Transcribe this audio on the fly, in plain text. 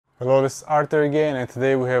Hello, this is Arthur again, and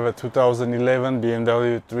today we have a 2011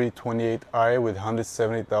 BMW 328i with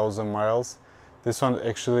 170,000 miles. This one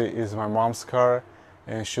actually is my mom's car,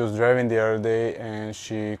 and she was driving the other day and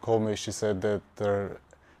she called me. She said that the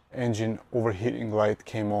engine overheating light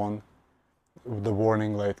came on, the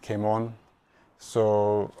warning light came on.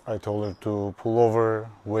 So I told her to pull over,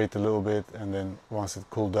 wait a little bit, and then once it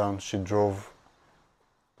cooled down, she drove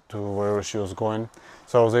to wherever she was going.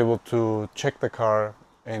 So I was able to check the car,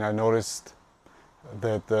 and I noticed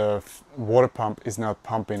that the water pump is not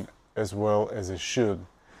pumping as well as it should.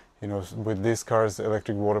 You know, with these cars, the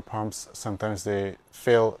electric water pumps, sometimes they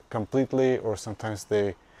fail completely, or sometimes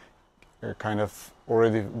they are kind of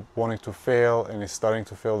already wanting to fail and it's starting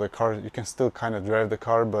to fail. The car, you can still kind of drive the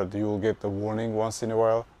car, but you will get the warning once in a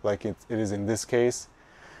while, like it is in this case.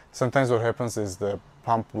 Sometimes what happens is the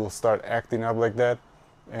pump will start acting up like that,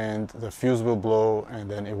 and the fuse will blow, and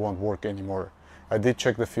then it won't work anymore. I did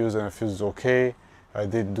check the fuse, and the fuse is okay. I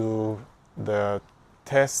did do the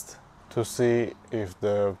test to see if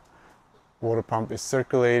the water pump is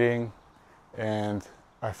circulating, and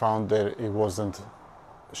I found that it wasn't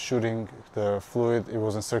shooting the fluid. It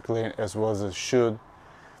wasn't circulating as well as it should.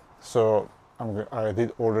 So I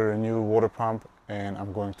did order a new water pump, and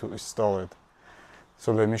I'm going to install it.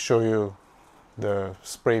 So let me show you the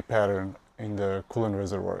spray pattern in the coolant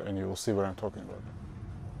reservoir, and you will see what I'm talking about.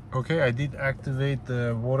 Okay, I did activate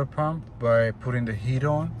the water pump by putting the heat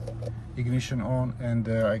on, ignition on, and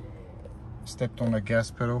I stepped on the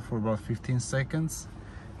gas pedal for about 15 seconds.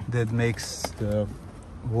 That makes the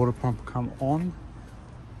water pump come on.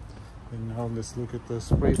 And now let's look at the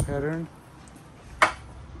spray pattern.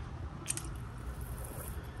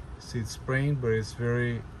 See, it's spraying, but it's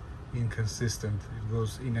very inconsistent. It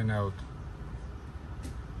goes in and out.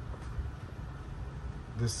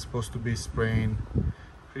 This is supposed to be spraying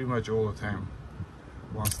pretty much all the time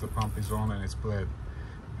once the pump is on and it's bled,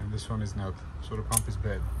 and this one is not, so the pump is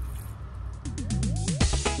bad.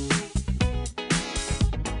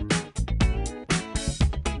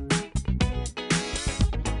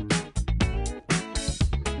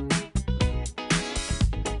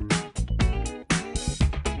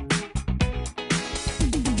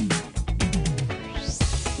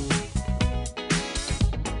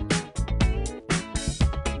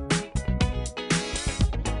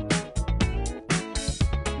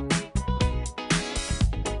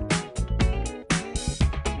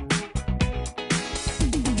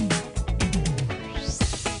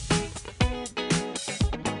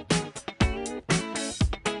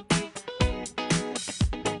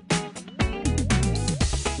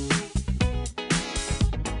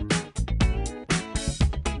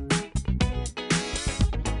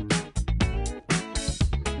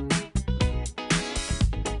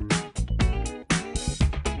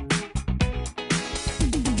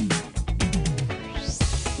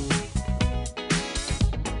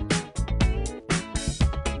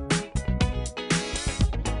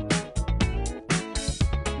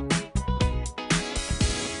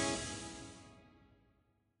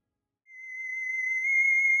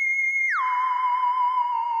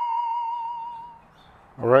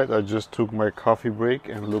 Alright, I just took my coffee break,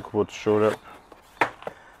 and look what showed up.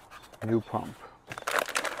 New pump.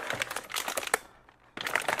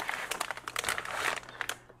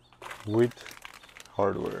 With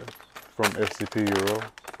hardware from FCP Euro.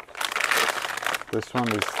 This one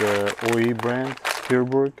is the OE brand,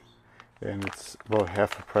 Deeuroworks, and it's about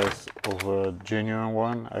half the price of a genuine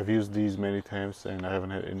one. I've used these many times and I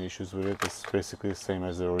haven't had any issues with it. It's basically the same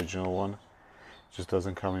as the original one. It just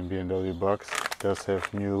doesn't come in BMW box. It does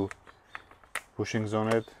have new bushings on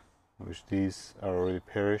it, which these are already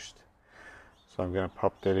perished. So I'm gonna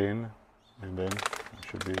pop that in, and then it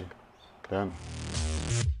should be done.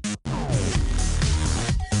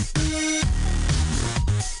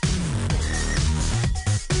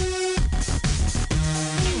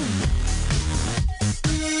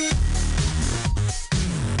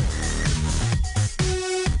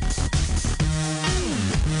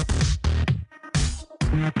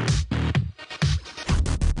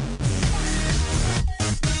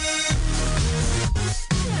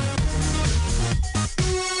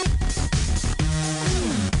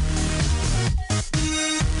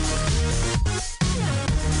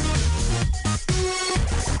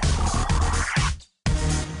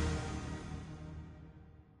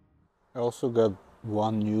 I also got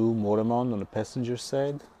one new motor mount on the passenger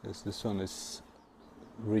side, as this one is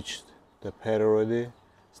reached the pad already.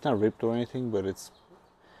 It's not ripped or anything, but it's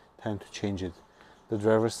time to change it. The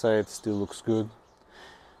driver's side still looks good.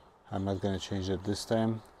 I'm not going to change it this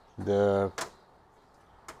time. The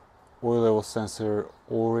oil level sensor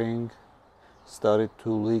O-ring started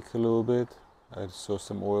to leak a little bit. I saw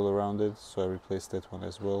some oil around it, so I replaced that one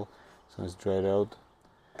as well, so it's dried out.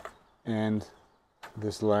 And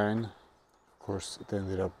this line, of course, it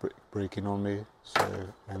ended up breaking on me, so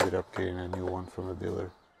I ended up getting a new one from the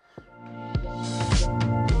dealer.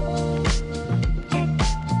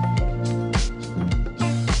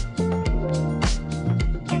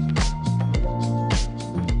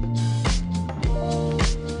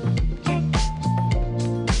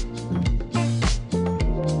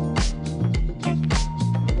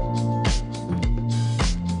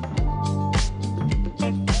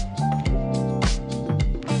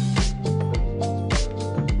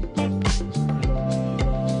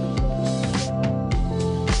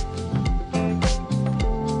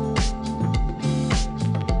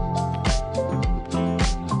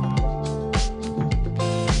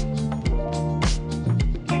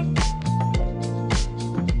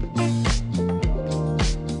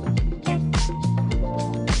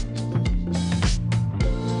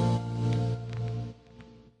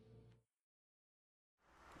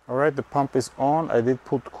 Alright, the pump is on. I did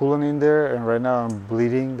put coolant in there, and right now I'm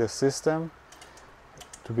bleeding the system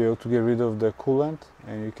to be able to get rid of the coolant,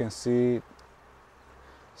 and you can see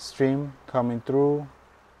stream coming through.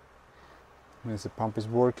 Means the pump is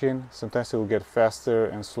working. Sometimes it will get faster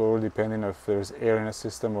and slower depending if there's air in the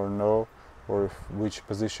system or no, or which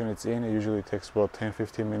position it's in. It usually takes about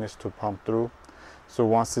 10-15 minutes to pump through. So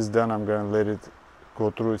once it's done, I'm going to let it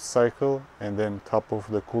go through its cycle and then top off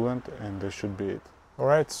the coolant, and that should be it.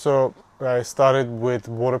 Alright, so I started with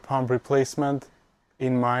water pump replacement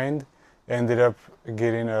in mind. Ended up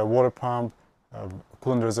getting a water pump, a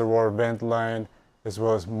coolant reservoir vent line, as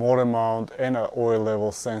well as motor mount and an oil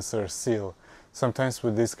level sensor seal. Sometimes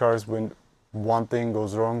with these cars, when one thing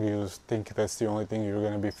goes wrong, you think that's the only thing you're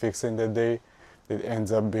going to be fixing that day. It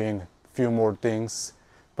ends up being a few more things,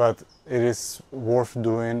 but it is worth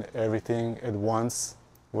doing everything at once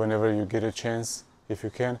whenever you get a chance, if you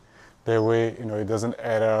can. That way, you know, it doesn't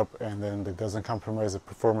add up and then it doesn't compromise the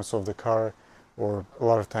performance of the car. Or a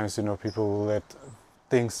lot of times, you know, people will let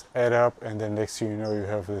things add up, and then next thing you know, you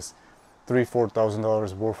have this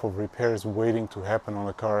 $3,000–4,000 worth of repairs waiting to happen on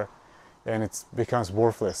a car, and it becomes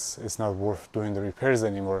worthless. It's not worth doing the repairs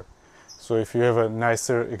anymore. So if you have a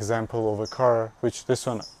nicer example of a car, which this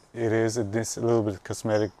one it needs a little bit of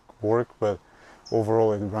cosmetic work, but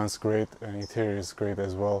overall it runs great and interior is great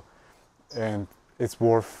as well, and it's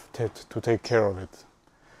worth it to take care of it.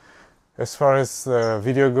 As far as the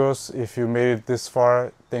video goes, if you made it this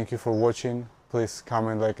far, thank you for watching. Please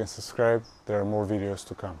comment, like, and subscribe. There are more videos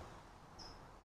to come.